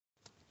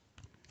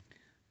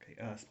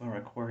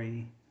Explorer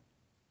Corey,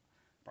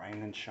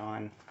 Bryan and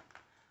Sean,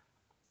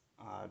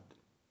 uh,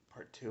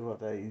 part 2 of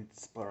the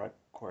Explorer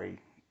Corey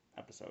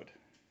episode.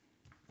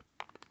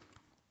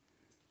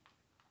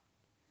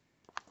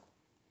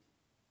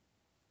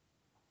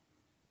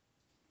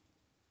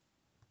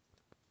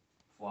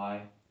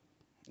 Fly.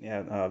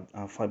 Yeah,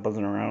 fly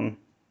buzzing around.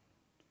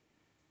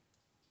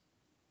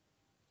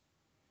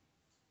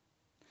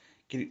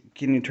 Can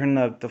you turn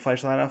the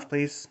flashlight off,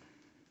 please?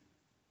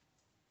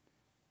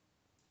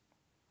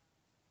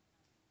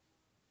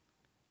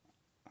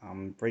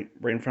 Right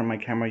in front of my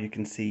camera, you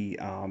can see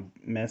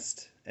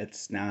mist.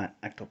 It's not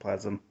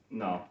ectoplasm.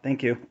 No.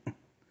 Thank you.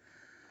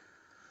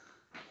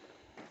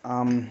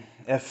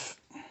 If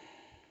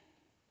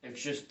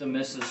It's just the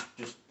mist is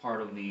just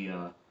part of the.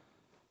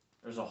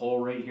 There's a hole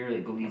right here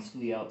that leads to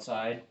the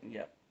outside.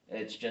 yeah,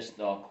 It's just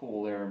the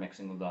cool air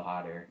mixing with the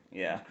hot air.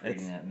 yeah, It's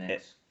creating that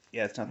mix.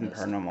 yeah, it's nothing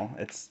Mist. paranormal.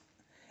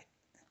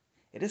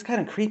 It is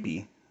kind of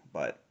creepy,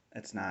 but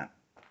it's not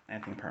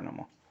anything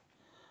paranormal.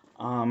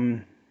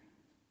 Um,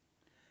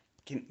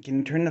 can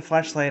you turn the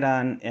flashlight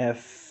on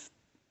if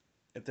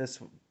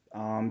this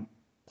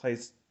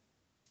place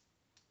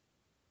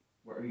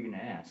What are you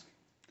gonna ask?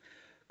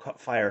 caught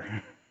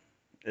fire?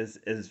 Is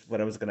what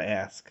I was gonna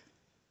ask.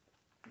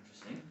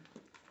 Interesting.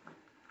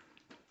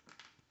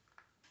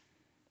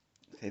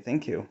 Okay,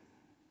 thank you.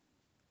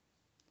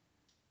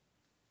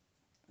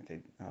 Okay,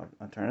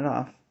 I'll turn it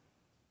off.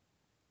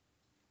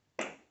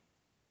 That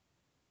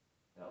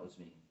was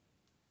me.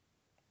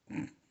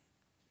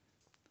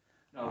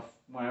 No, if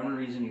whatever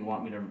reason you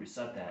want me to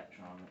reset that,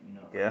 Sean, let me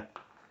know. Yeah,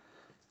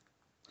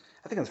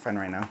 I think it's fine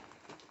right now.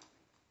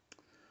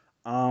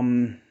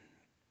 Um,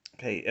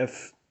 okay,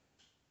 if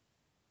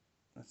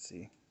let's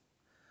see,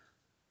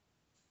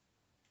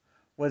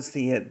 was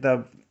the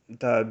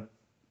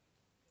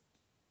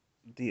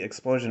the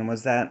explosion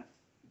was that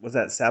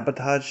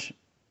sabotage?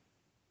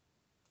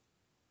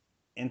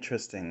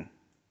 Interesting.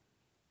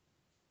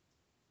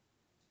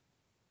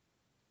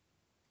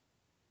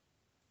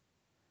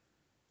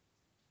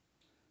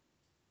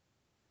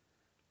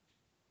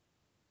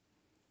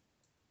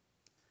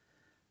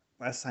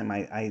 Last time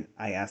I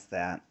asked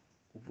that,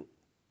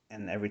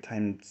 and every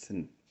time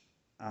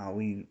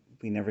we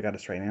never got a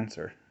straight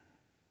answer.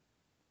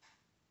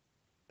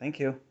 Thank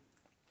you.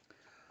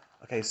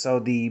 Okay, so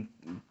the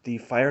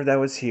fire that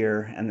was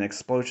here and the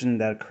explosion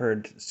that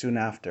occurred soon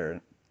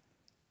after,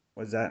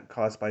 was that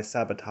caused by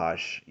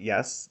sabotage?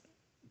 Yes.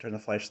 Turn the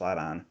flashlight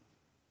on.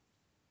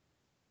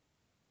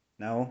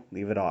 No,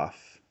 leave it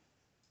off.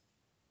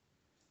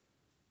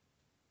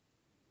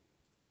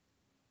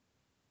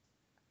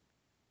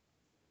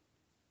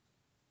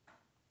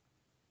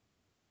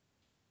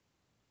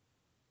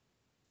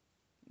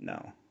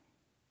 No.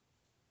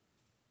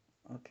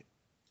 Okay.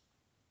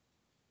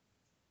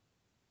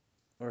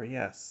 Or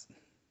yes.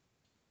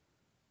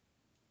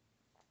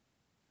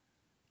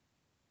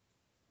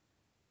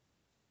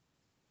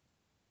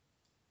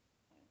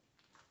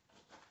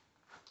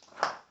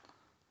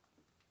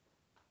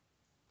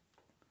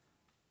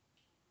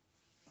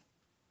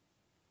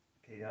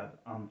 Okay, yeah.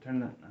 Turn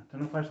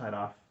the flashlight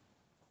off,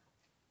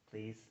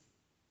 please.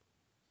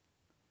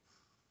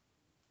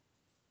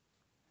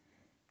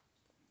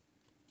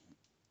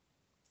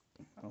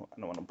 I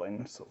don't want to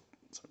blind this, so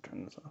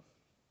turn this off.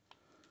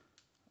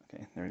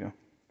 Okay, there we go.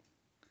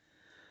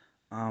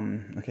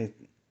 Okay.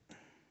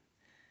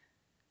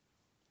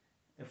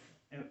 If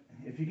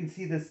if you can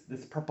see this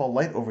purple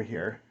light over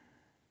here,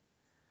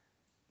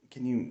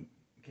 can you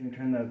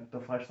turn the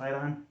flashlight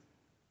on?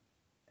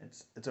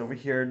 It's over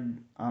here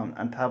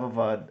on top of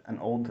an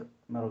old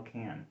metal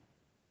can,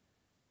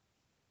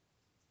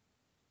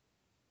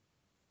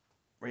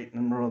 right in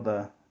the middle of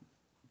the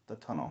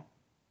tunnel.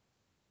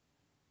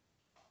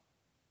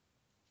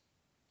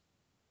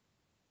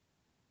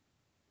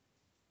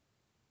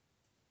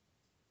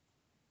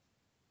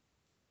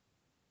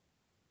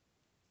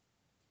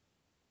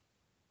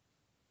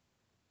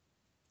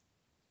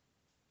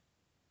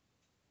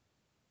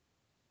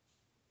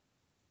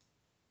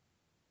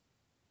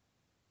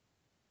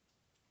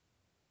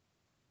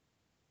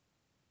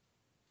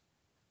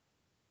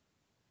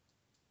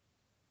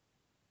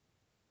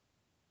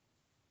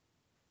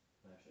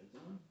 Flashlight's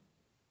on.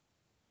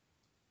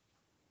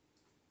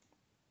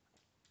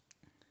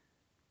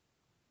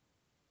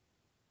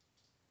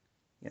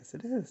 Yes,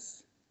 it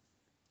is.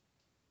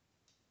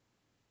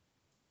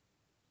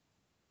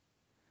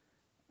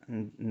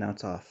 And now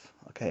it's off.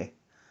 Okay.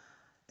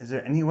 Is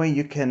there any way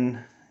you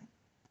can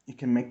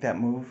make that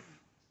move?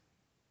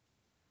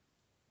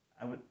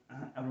 I would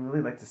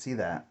really like to see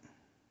that.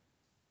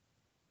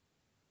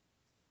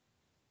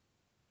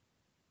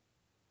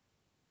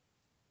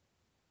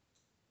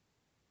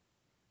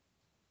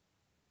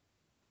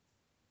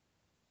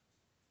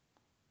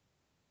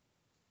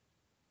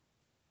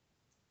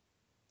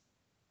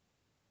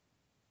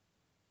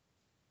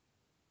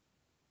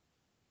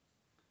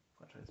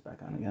 Flashlight's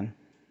back on again.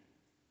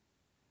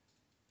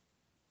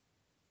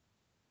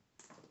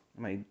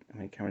 My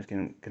camera's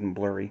getting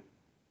blurry.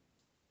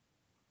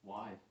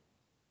 Why?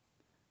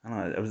 I don't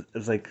know. It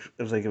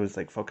was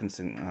like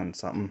focusing on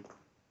something.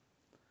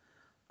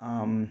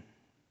 Um,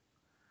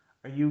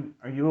 are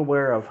you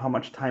aware of how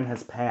much time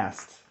has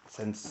passed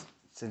since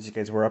you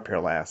guys were up here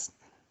last?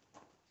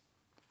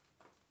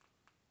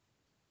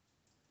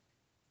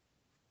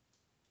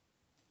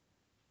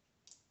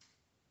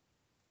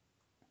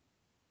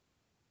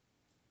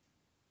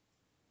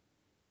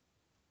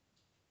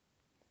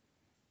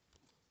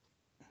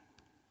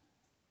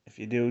 If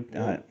you do,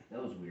 Whoa,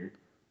 that was weird.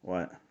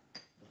 what?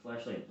 The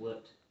flashlight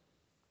blipped.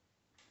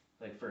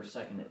 Like for a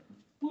second, it.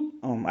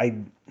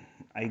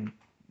 I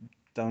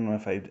don't know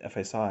if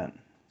I saw it.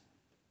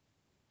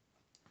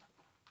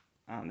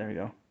 Oh, there you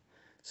go.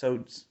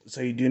 So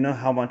you do know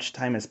how much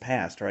time has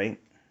passed, right?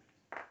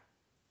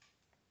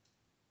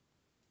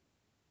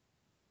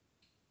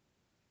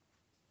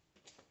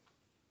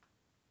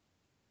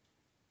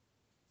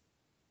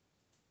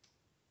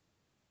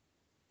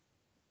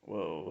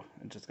 Whoa,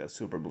 it just got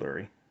super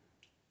blurry.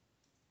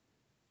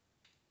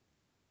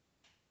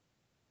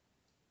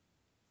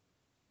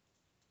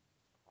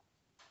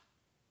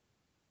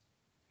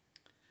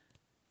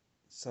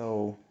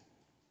 So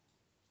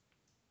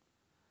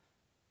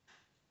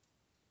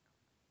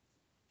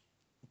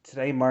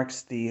today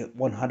marks the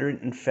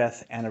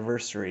 105th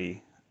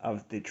anniversary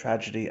of the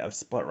tragedy of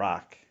Split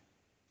Rock.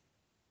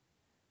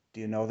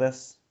 Do you know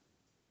this?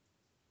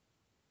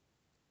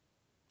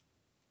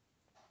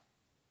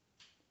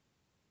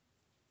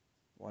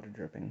 Water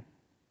dripping.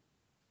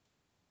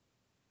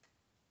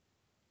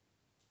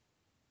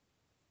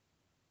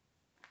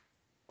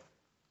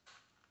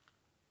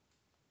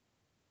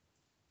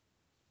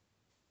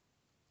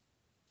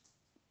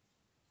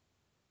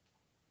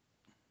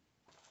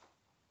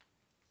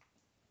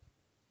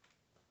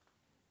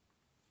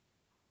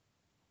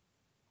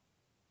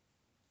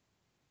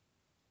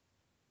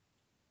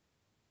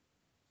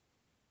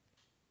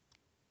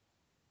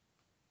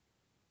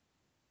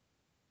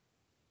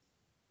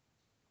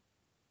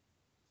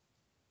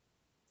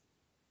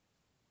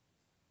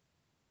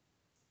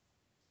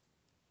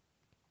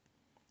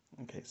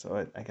 Okay,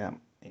 so I got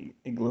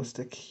a glow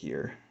stick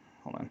here.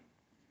 Hold on.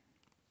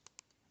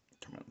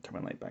 Turn my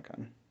light back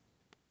on.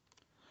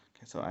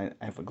 Okay, so I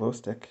have a glow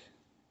stick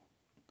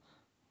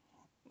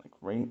like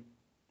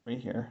right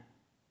here.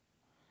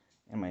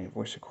 And my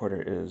voice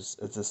recorder is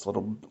this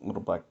little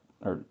black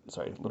or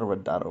sorry, little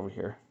red dot over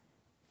here.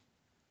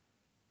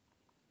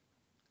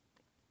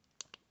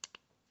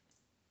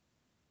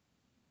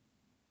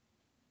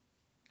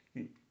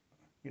 You,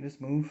 you just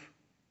move.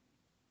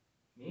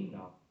 Me?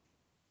 No.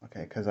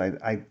 Okay, because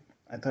I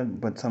thought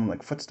but some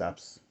like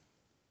footsteps.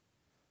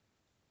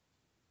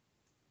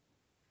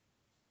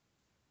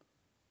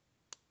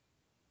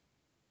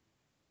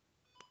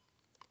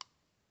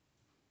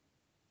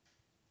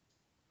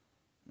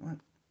 What?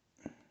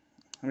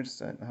 Let me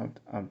just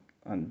I'll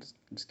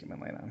just keep my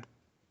light on.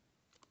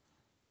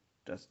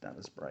 Just not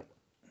as bright.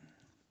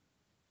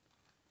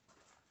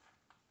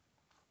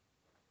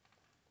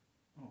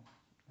 Oh,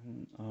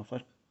 and,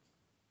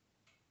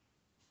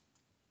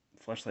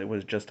 flashlight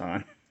was just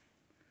on.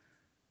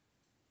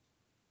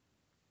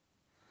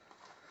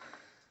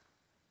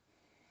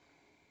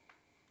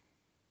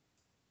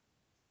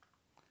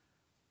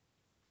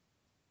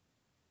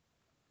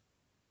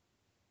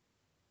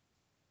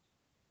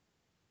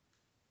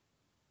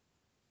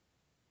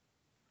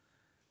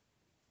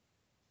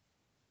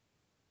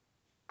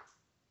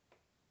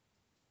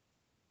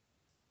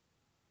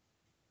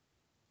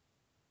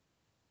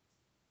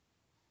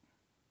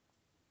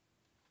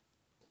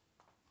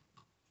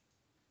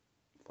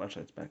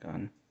 Flashlight's back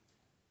on.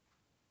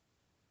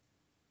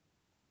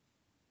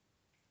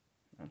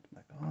 Now it's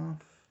back off.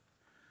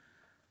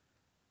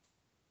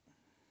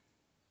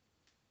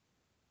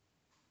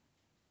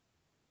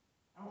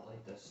 I don't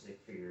like that stick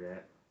figure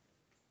at.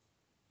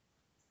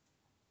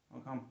 How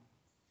come?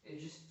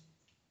 It just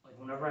like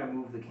whenever I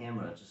move the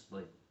camera, it just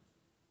like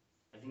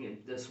I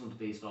think this one's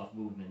based off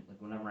movement. Like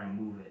whenever I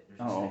move it, there's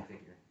a Oh, stick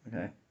figure.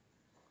 okay.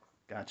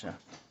 Gotcha.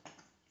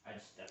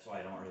 That's why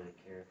I don't really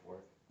care for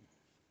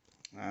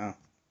it. Oh.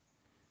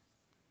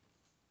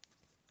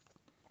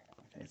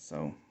 Okay,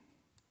 so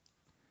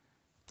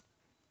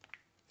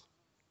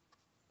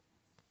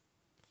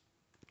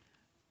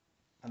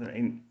either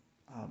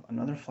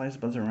another fly's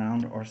buzzing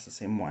around or it's the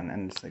same one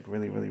and it's like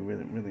really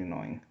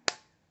annoying.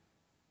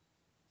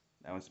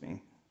 That was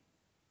me.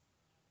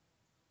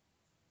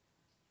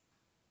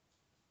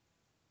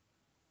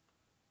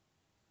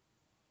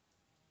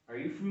 Are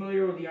you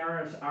familiar with the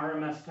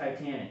RMS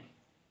Titanic?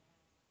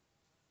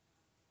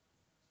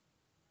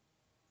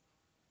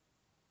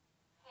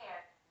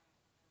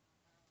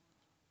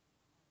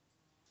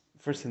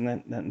 First thing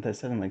that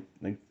said, I'm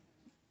like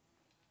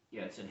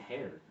Yeah, it said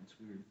hair. That's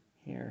weird.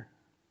 here.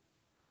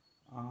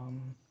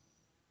 Um.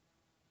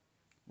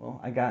 Well,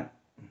 I got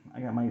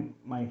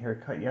my hair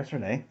cut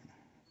yesterday.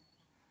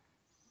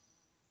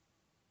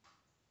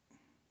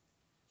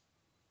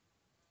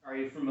 Are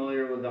you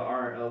familiar with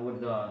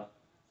the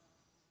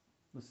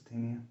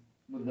Lusitania.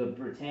 with the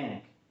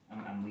Britannic?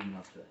 I'm leading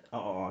up to it.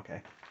 Oh,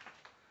 okay.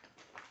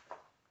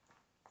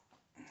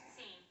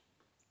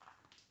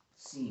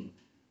 Seam.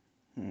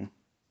 Hmm.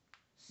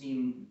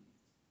 Seam.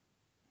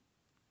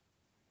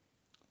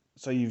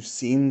 So you've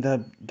seen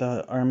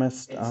the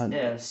armist?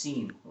 It's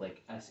seam,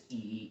 like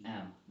SEEM,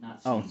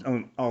 not Oh,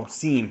 seam. oh,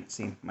 seam,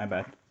 seam. My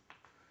bad.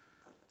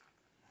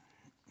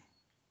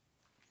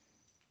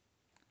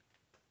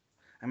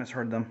 I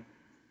misheard them.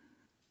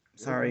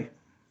 You're Sorry.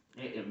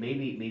 okay.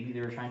 Maybe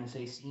they were trying to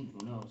say seam.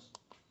 Who knows?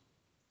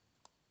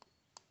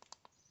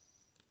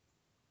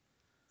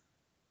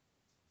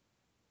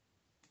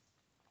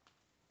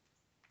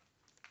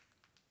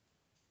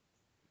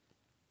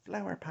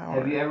 Flower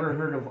Have you power. ever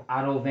heard of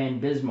Otto van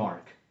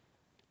Bismarck?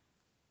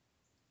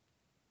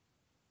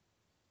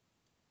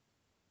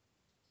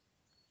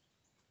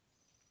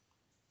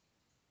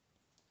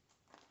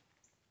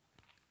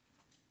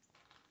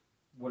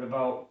 What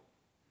about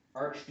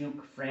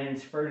Archduke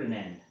Franz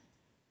Ferdinand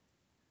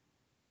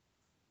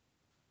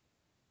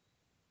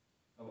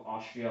of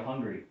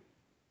Austria-Hungary?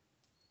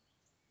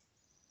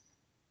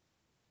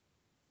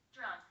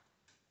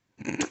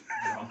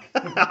 Drunk.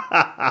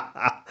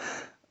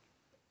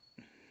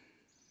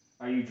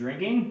 Are you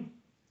drinking?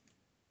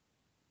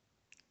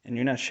 And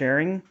you're not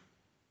sharing?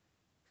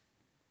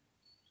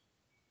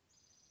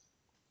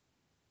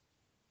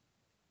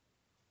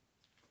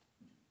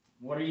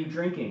 What are you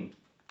drinking?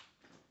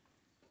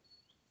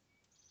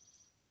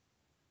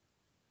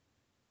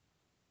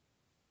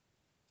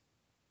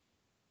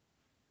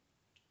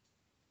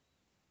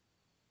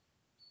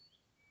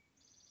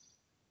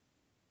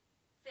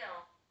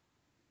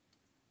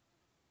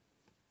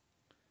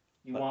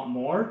 You What? want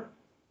more?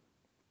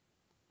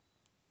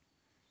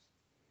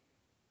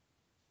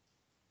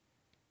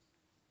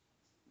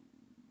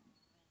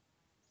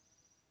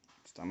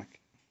 Stomach.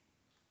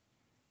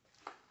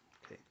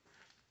 Okay.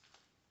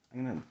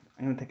 I'm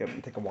gonna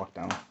take a walk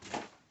down.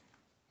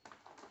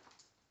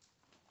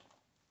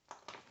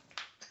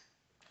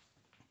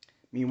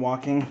 Me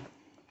walking.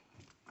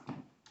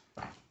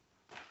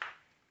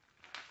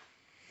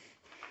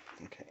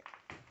 Okay.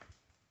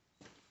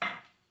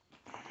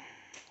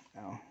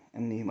 Now,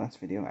 in the last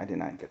video, I did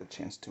not get a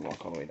chance to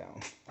walk all the way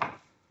down.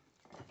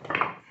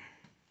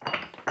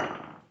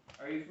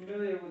 Are you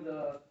familiar with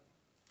the?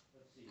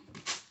 Let's see.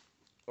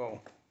 Oh.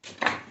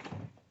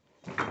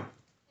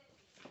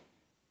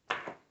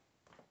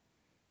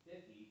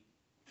 50.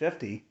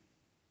 50?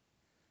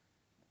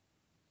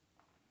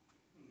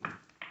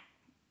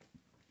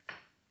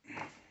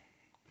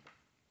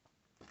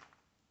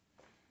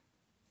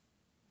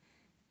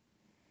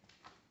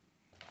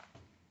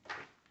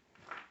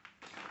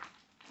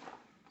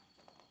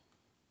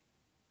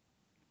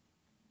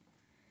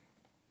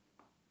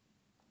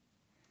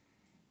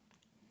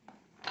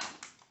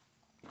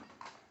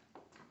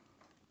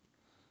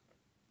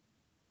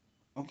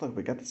 Oh, look,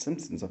 we got the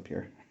Simpsons up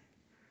here.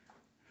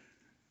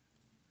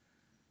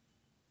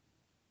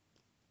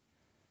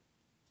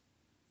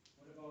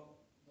 What about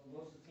the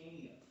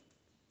Lusitania?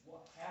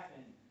 What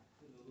happened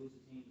to the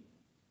Lusitania?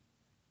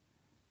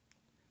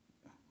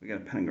 We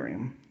got a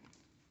pentagram.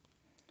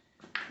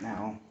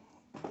 Now,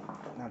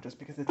 just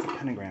because it's a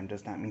pentagram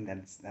does not mean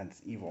that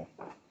that's evil.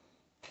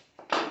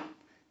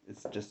 It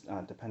just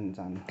depends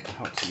on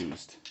how it's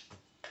used.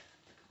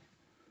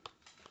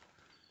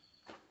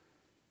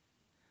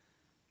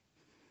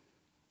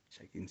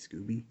 Checking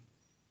Scooby.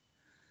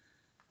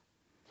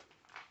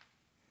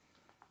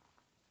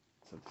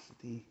 So this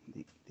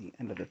is the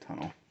end of the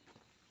tunnel.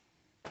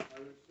 Are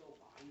there still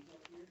bodies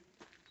up here?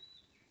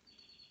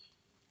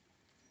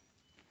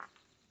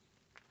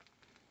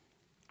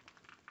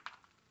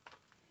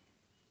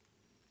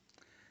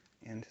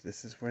 And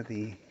this is where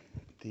the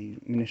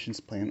munitions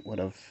plant would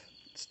have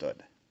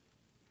stood.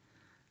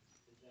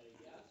 Is that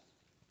a yes?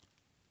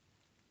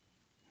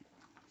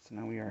 So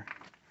now we're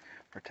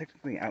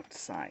technically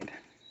outside.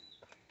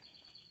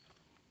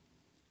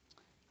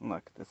 And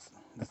look,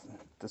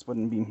 this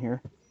wooden beam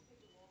here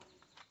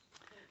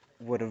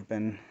would have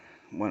been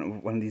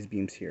one of these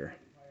beams here.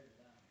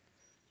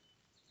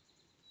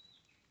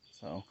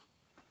 So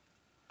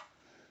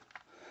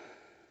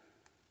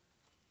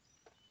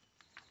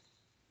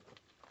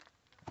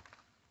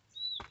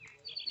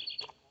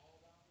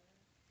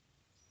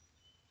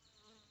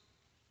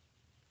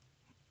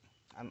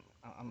I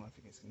don't know if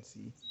you guys can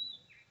see.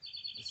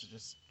 This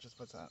is just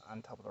what's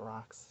on top of the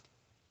rocks.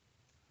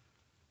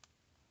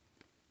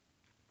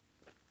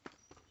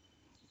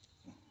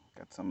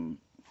 Got some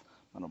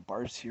little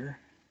bars here.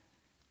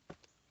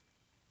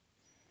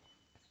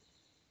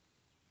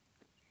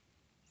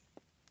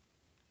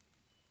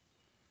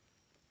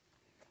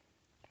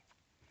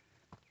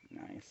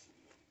 Nice.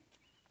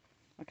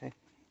 Okay,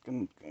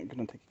 gonna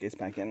take you guys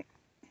back in.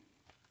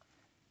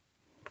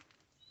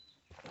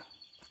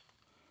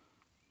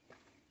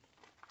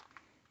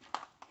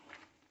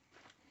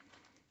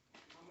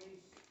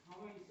 How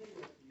many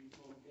cigarettes do you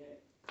smoke a day?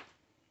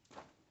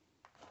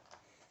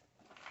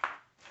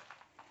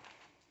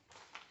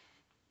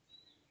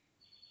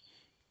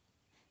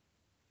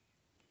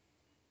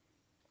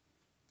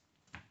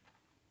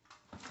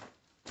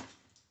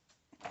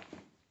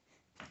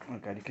 Oh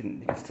god, you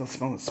can still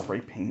smell the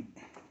spray paint.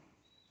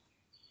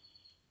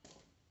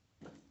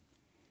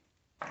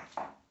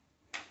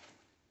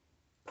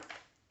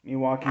 Me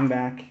walking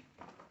back.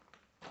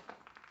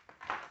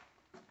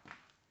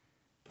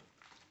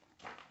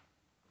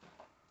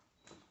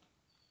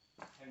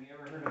 Have you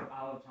ever heard of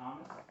Olive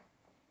Thomas?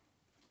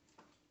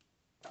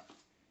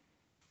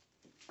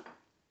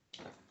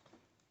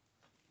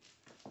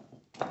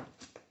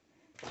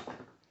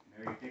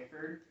 Mary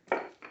Pickford?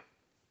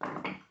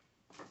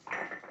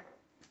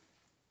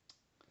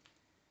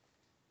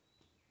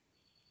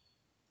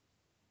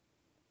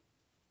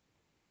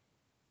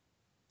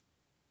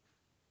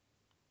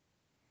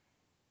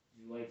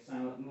 You like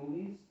silent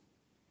movies?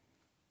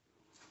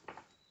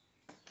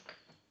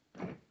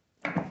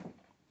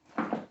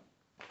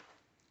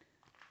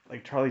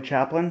 Like Charlie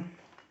Chaplin.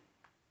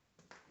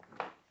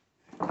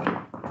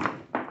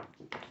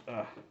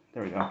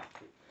 There we go.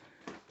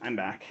 I'm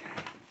back.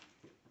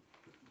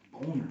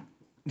 Boner.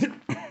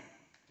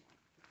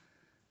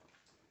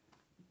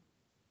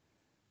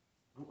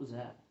 What was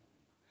that?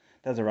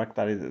 That's a rock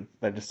that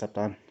I just stepped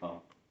on.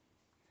 Oh.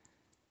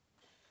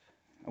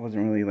 I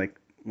wasn't really like.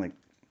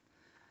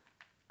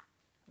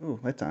 Ooh,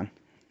 lights on.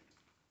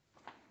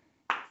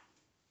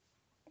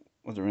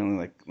 Wasn't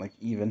really like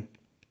even.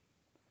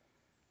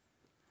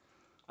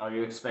 Are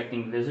you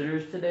expecting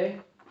visitors today?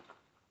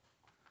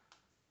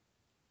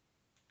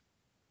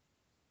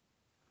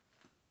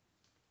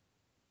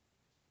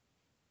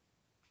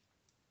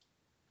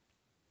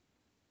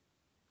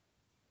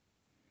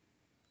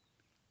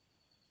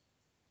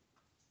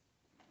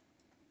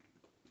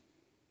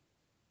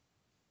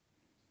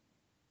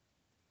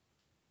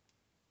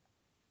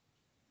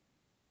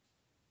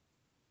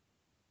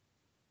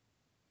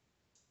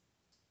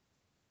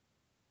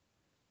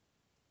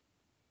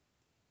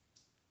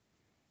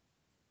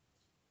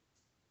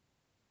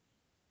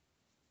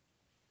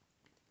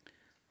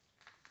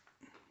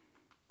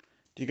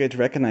 Do you guys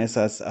recognize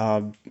us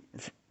from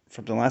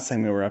the last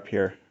time we were up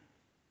here?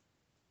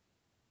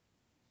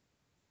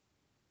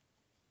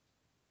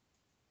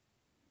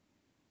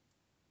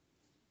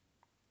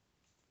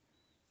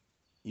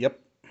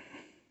 Yep.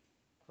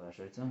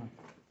 Flashlight's on.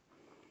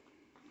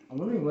 I'm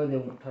wondering why they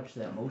won't touch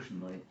that motion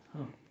light.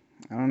 Huh.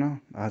 I don't know.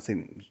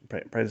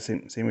 Probably the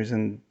same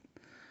reason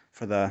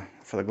for the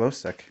glow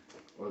stick.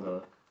 Or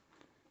the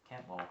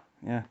cat ball.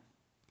 Yeah.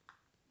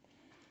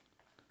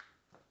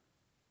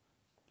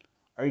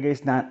 Are you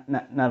guys not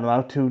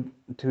allowed to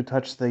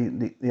touch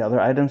the other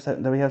items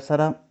that we have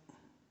set up?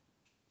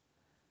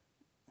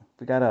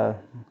 We got a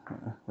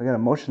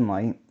motion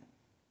light.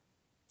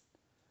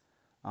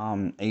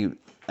 A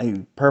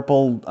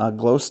purple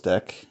glow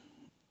stick.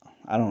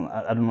 I don't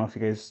know if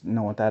you guys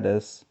know what that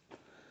is.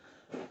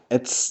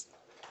 It's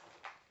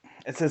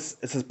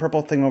this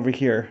purple thing over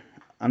here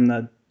on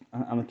the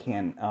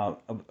can. It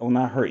will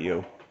not hurt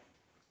you.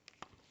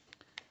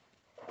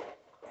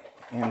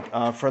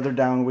 And further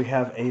down we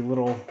have a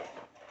little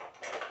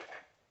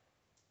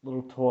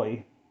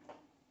toy.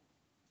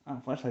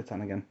 Oh, flashlight's on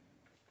again.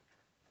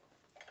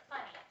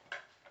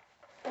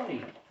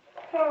 Funny.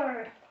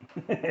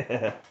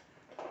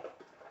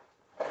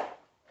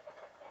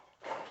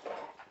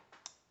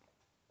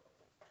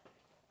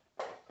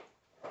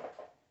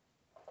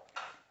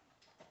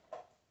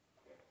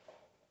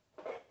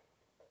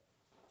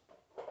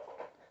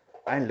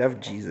 I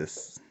love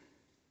Jesus.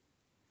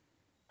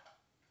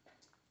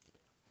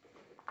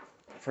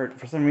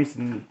 For some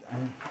reason,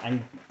 I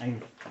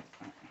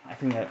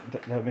think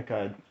that would make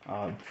a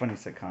funny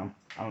sitcom.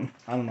 I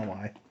don't know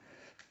why.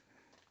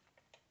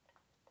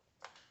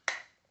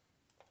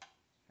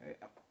 Alright,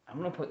 I'm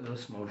gonna put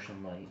this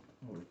motion light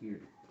over here.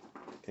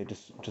 Okay,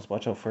 just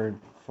watch out for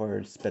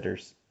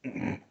spitters.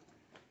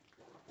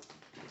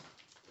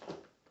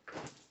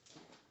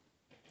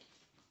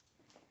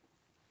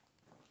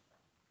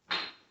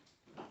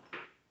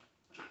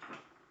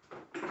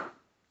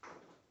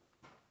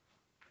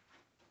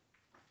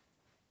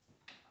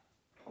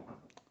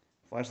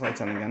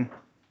 Flashlight's on again.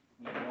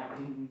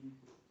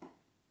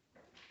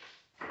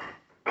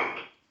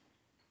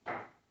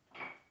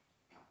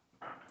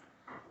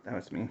 That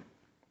was me.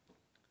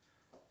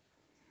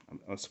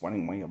 I was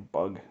swatting away a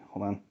bug.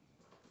 Hold on.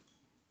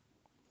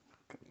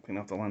 Clean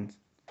off the lens.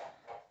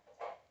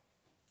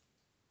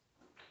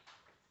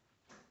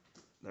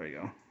 There we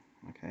go.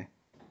 Okay.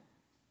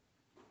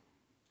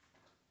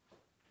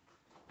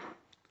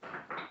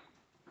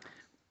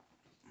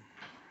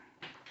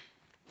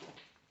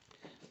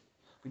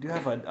 We do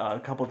have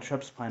a couple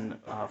trips planned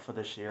for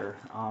this year.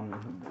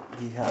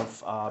 We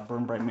have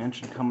Bryan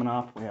Mansion coming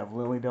up. We have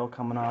Lilydale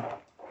coming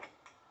up.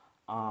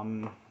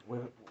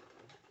 We're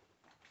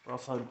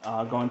also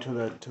going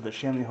to the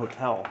Shanley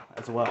Hotel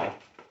as well.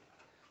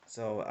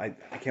 So I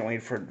can't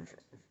wait for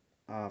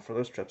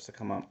those trips to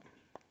come up.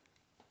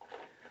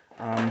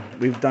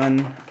 We've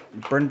done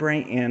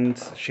Burnbrae and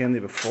Shanley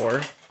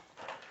before.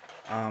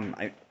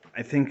 I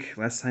think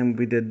last time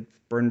we did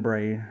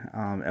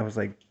Burnbrae, it was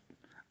like,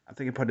 I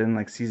think I put it in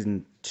like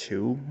season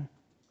 2.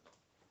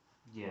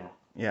 Yeah.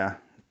 Yeah.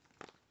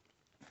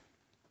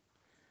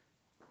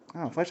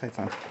 Oh, flashlight's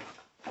on.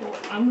 Well,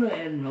 I'm gonna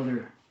add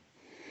another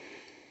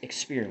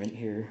experiment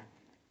here.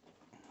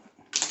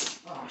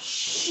 Oh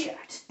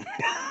shit!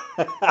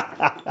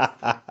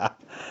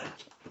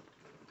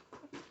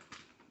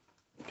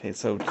 Okay,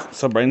 so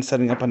Brian's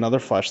setting up another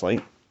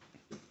flashlight.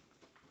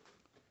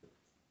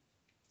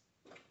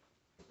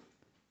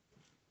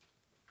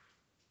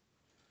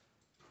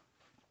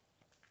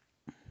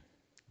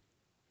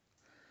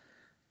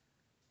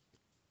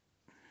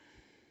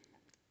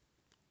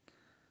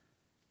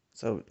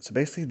 So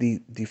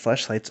basically the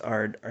flashlights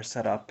are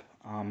set up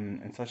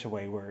in such a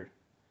way where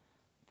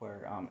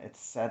it's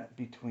set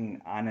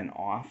between on and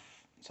off.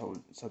 So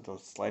the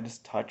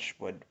slightest touch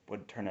would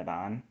turn it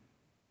on.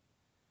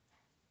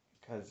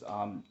 Because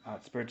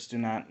spirits do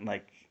not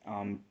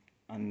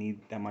need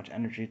that much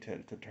energy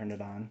to turn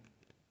it on.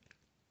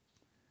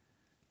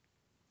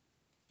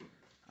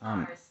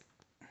 Mars.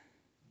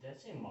 Did I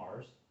say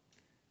Mars?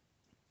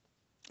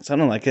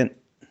 Sounded like it.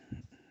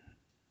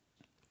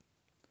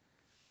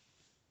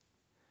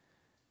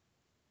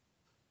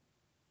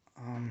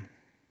 Um,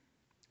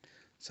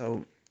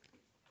 so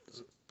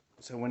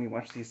so when you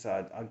watch these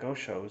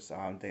ghost shows,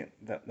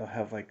 they'll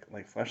have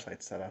like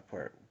flashlights set up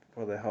where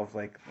they have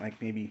like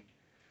maybe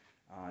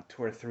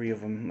two or three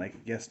of them, like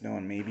yes, no,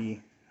 and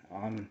maybe.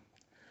 Um,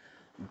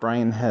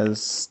 Brian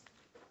has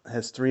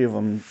three of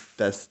them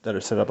that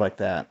are set up like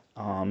that.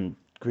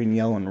 Green,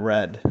 yellow, and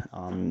red.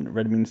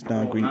 Red means no.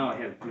 Well, Green. now I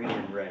have green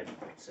and red.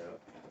 So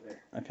there.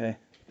 Okay.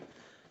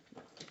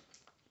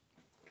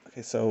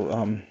 Okay.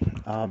 So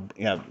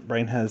yeah,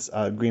 Brian has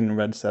green and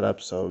red set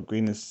up. So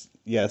green is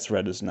yes,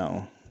 red is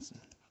no.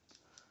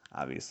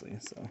 Obviously.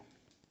 So.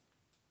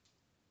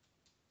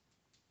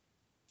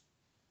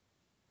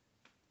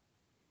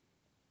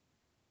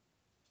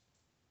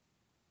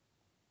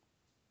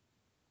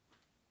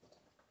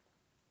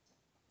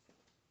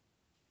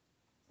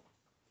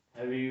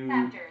 Have you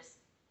factors?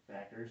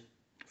 Factors.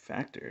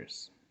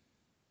 Factors.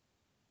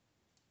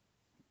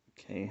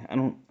 Okay. I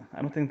don't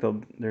think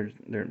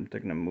they're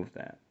gonna move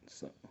that.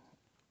 So.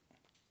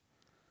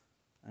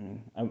 I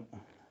mean,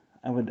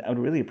 I would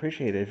really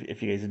appreciate it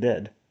if you guys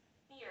did.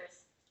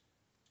 Beers.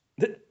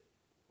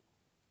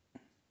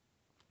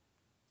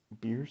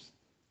 Beers?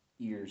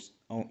 Ears.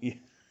 Oh, yeah.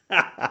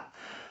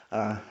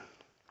 uh,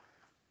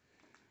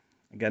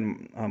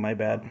 again, my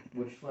bad.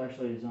 Which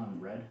flashlight is on?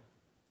 Red?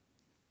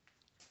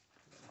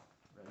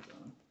 Red's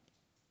on.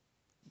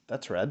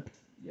 That's red.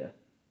 Yeah.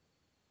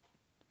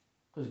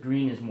 Because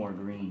green is more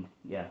green.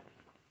 Yeah.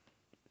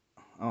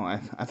 Oh, I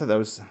thought that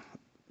was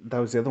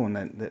the other one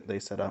that they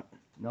set up.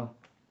 No.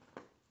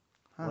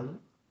 Huh. Was it?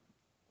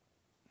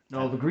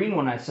 No, the green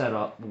one I set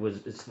up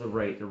it's to the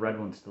right. The red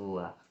one's to the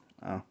left.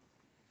 Oh.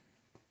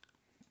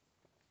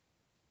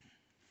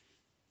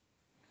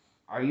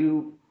 Are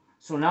you...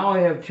 So now I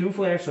have two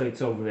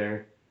flashlights over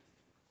there.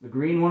 The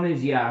green one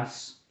is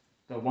yes.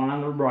 The one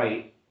on the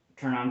right,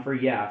 turn on for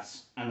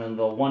yes. And then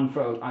the one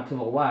to the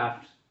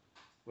left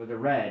with the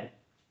red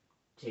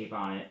tape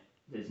on it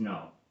is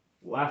no.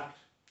 Left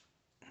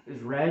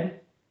is red.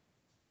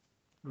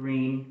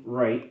 Green,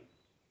 right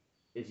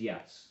is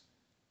yes.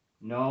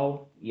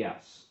 No,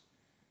 yes.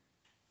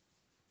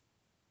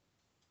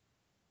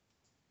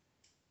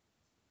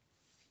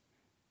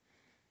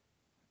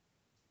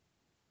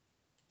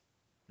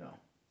 No.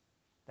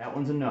 That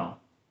one's a no.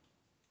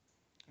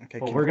 Okay.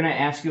 But we're going to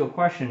ask you a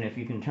question if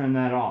you can turn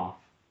that off.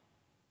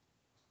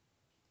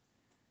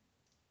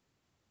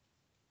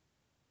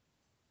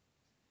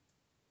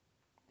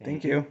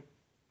 Thank you.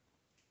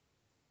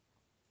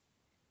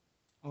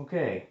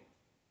 Okay.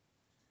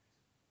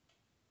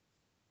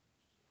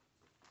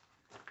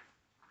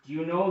 Do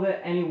you know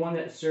that anyone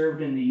that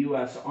served in the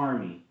U.S.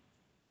 Army?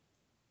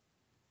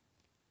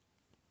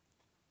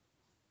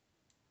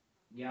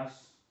 Yes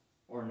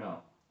or no?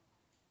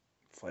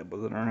 Flight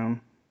wasn't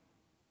around.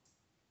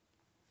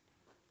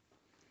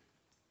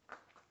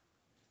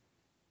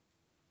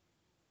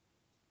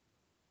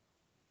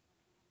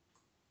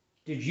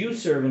 Did you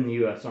serve in the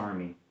U.S.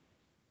 Army?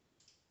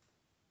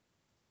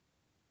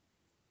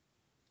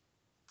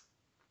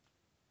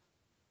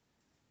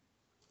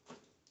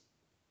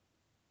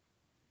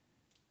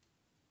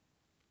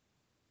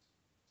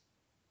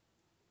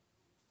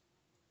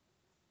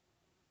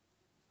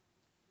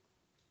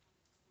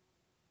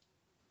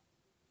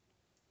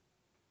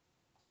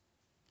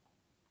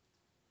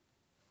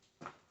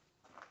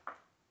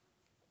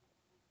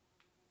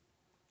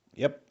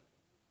 Yep.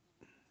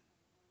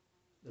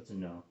 That's a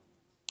no.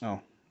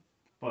 Oh.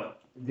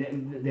 But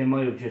they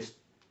might have just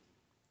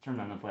turned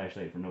on the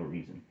flashlight for no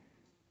reason.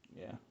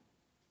 Yeah.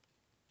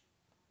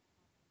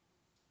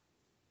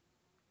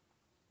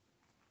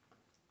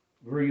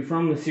 Were you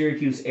from the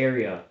Syracuse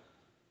area?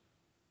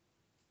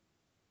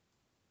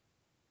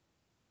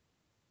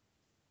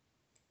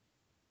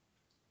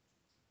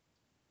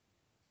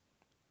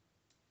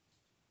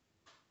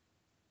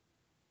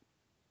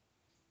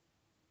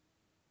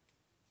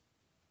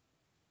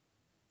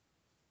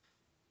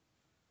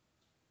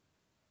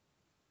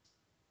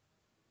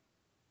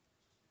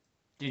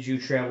 Did you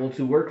travel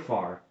to work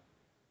far?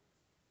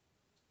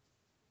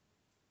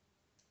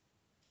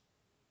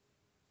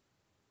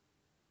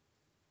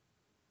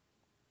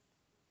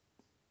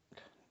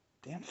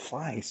 Damn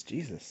flies,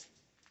 Jesus.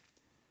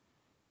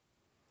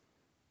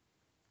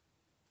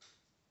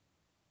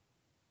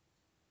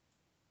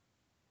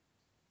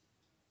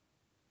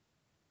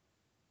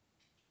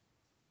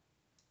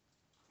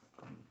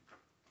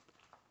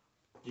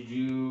 Did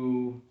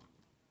you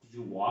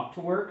walk to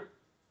work?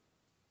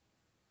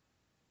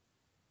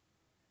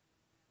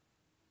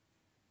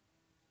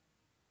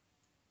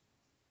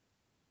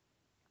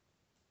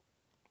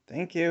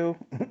 Thank you.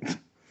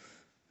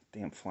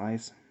 Damn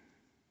flies.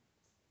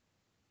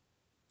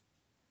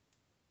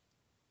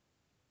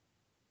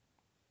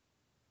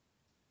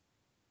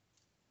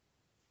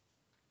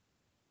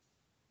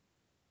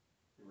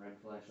 The red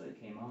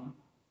flashlight came on.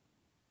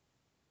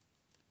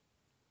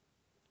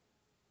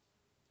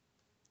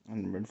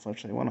 And the red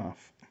flashlight went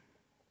off.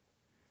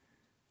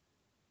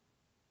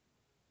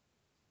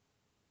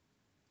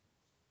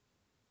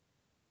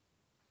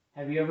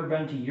 Have you ever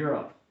been to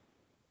Europe?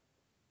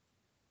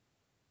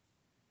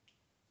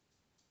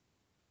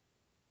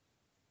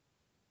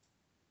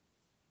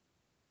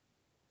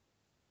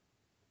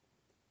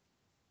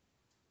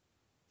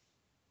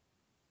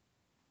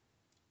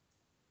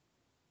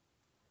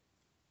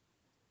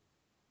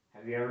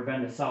 Have you ever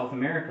been to South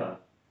America?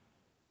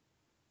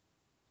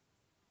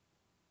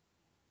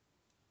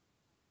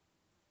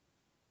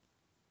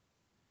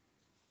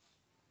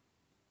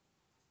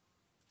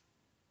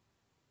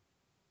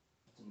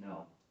 That's a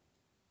no.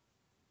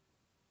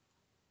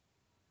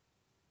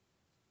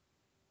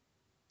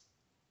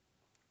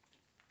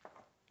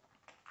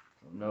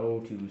 So no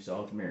to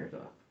South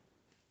America.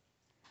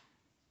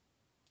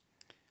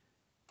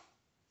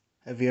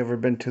 Have you ever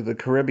been to the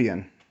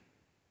Caribbean?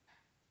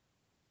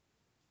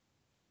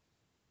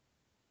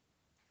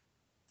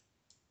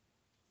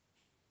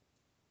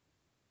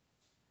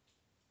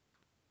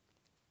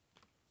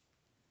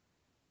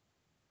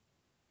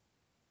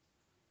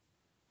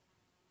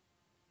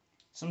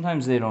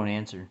 Sometimes they don't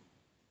answer.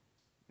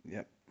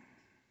 Yep.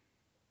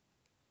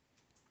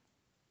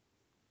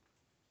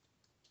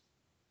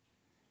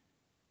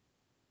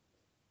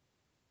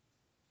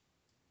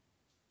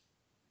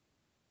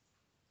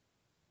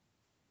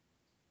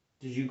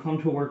 Did you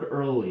come to work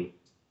early?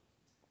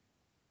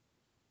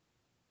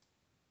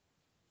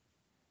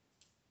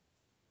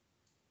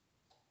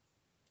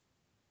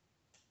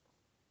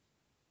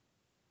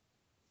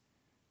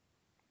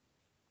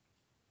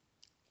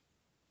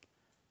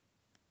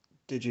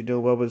 Did you know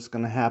what was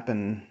going to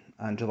happen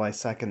on July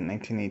 2nd,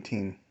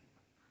 1918?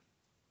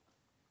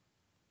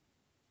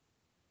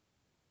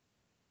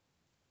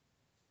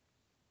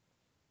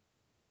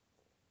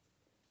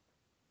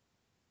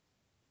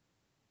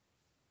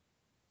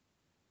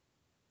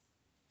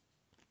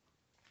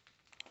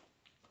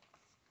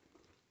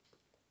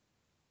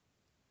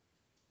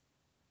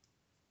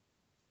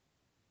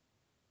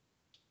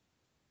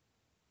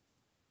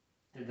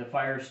 Did the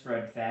fire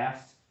spread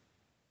fast?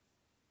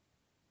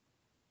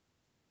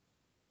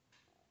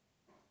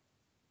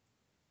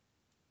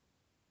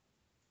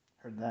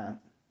 Heard that.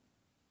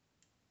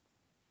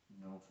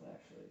 No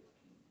flashlight.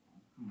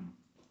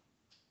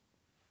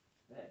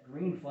 That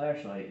green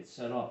flashlight is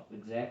set up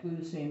exactly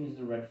the same as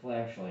the red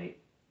flashlight.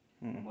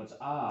 And what's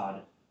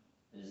odd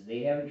is they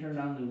haven't turned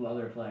on the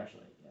other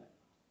flashlight yet.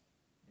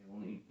 They've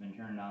only been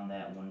turned on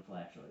that one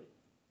flashlight.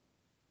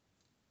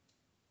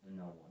 The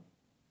no one.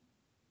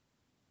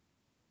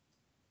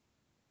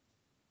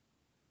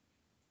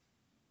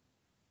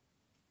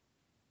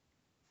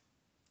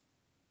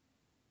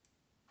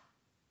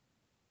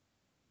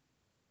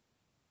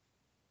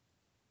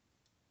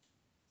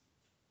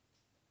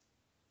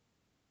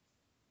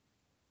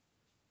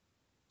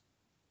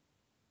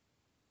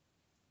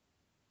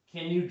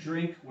 Can you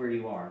drink where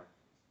you are?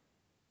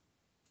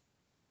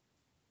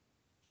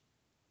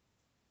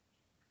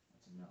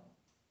 That's a no.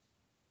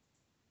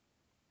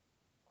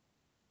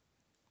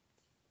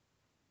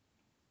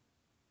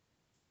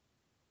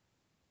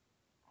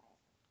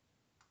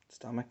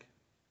 Stomach?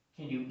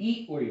 Can you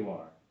eat where you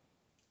are?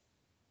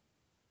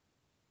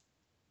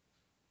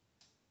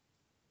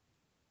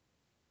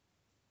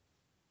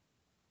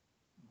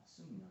 I'm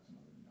assuming that's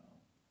another no.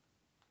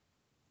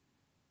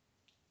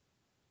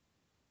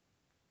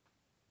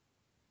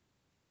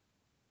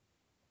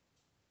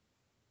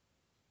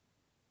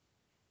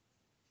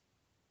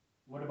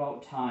 What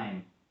about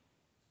time?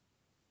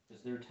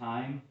 Is there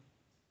time?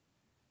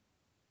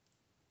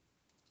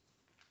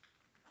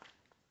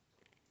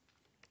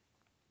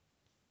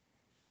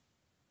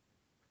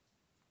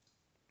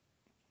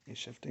 You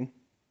shifting?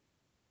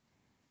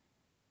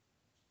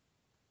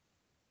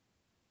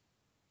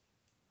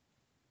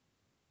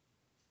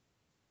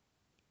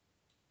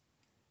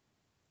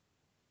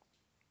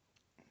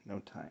 No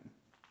time.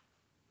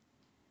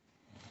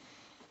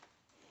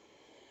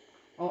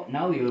 Oh,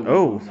 now the other one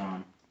Oh. comes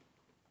on.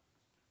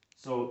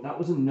 So that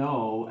was a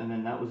no, and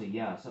then that was a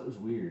yes. That was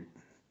weird.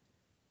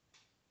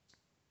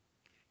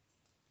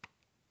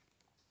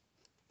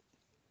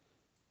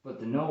 But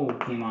the no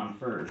came on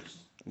first.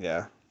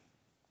 Yeah.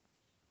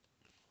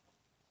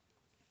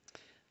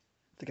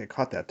 I think I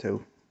caught that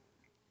too.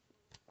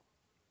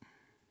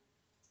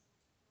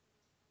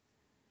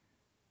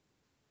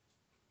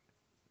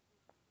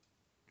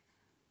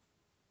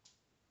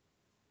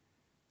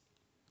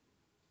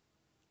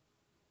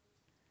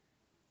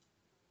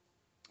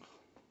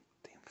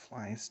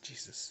 flies.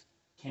 Jesus.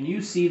 Can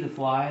you see the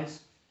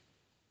flies?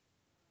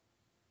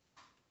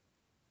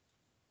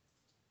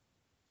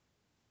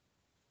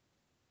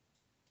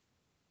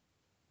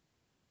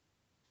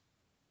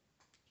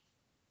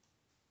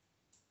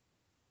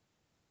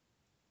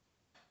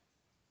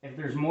 If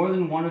there's more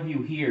than one of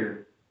you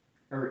here,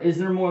 or is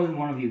there more than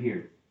one of you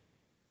here?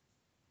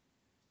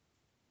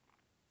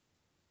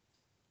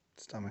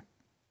 Stomach.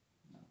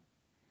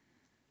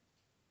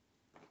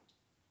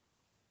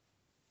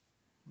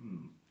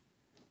 Hmm.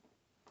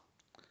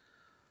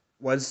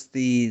 Was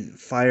the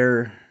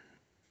fire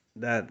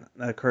that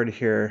occurred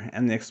here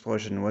and the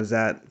explosion, was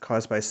that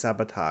caused by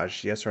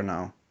sabotage? Yes or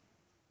no?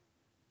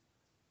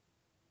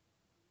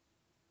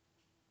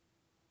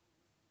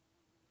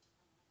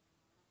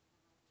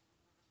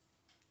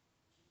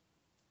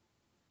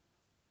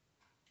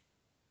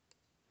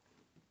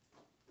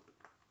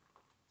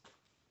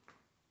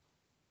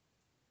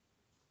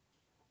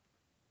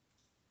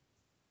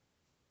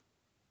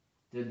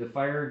 Did the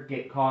fire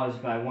get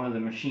caused by one of the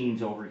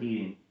machines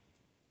overheating?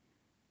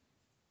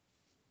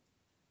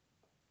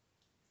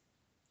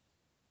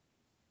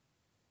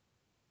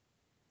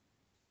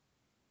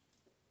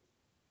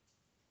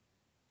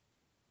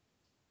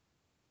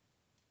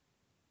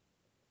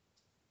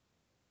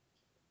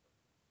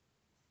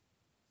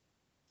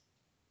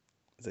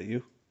 Is that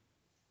you?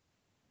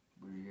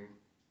 Were you here?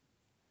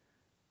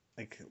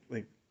 Like,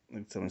 like,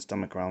 like someone's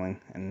stomach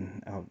growling,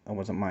 and it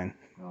wasn't mine.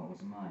 No, it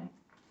wasn't mine.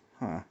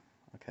 Huh.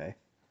 Okay.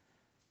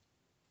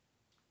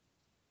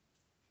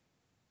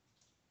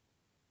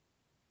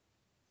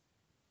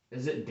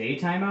 Is it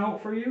daytime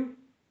out for you?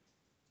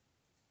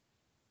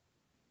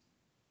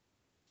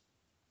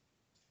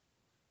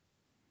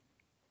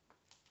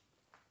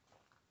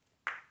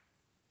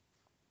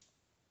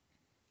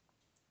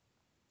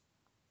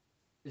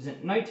 Is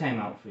it nighttime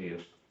out for you?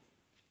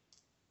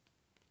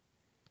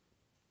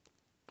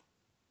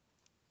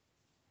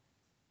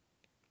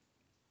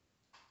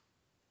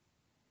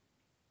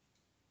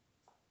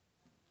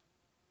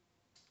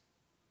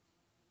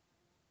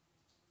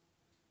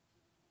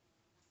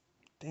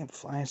 Damn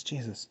flies,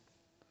 Jesus.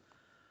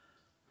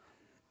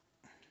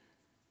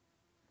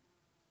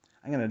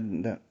 I'm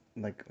gonna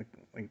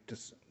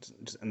just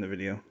end the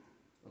video.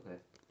 Okay.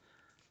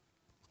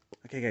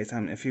 Okay, guys.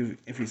 If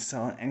you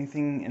saw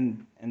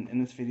anything in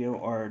this video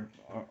or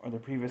the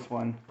previous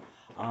one,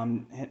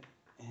 hit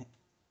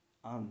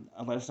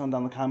let us know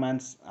down in the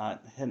comments.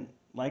 Hit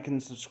like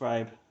and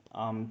subscribe.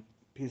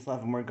 Peace,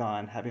 love, and we're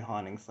gone. Happy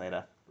hauntings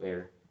later.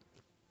 Later.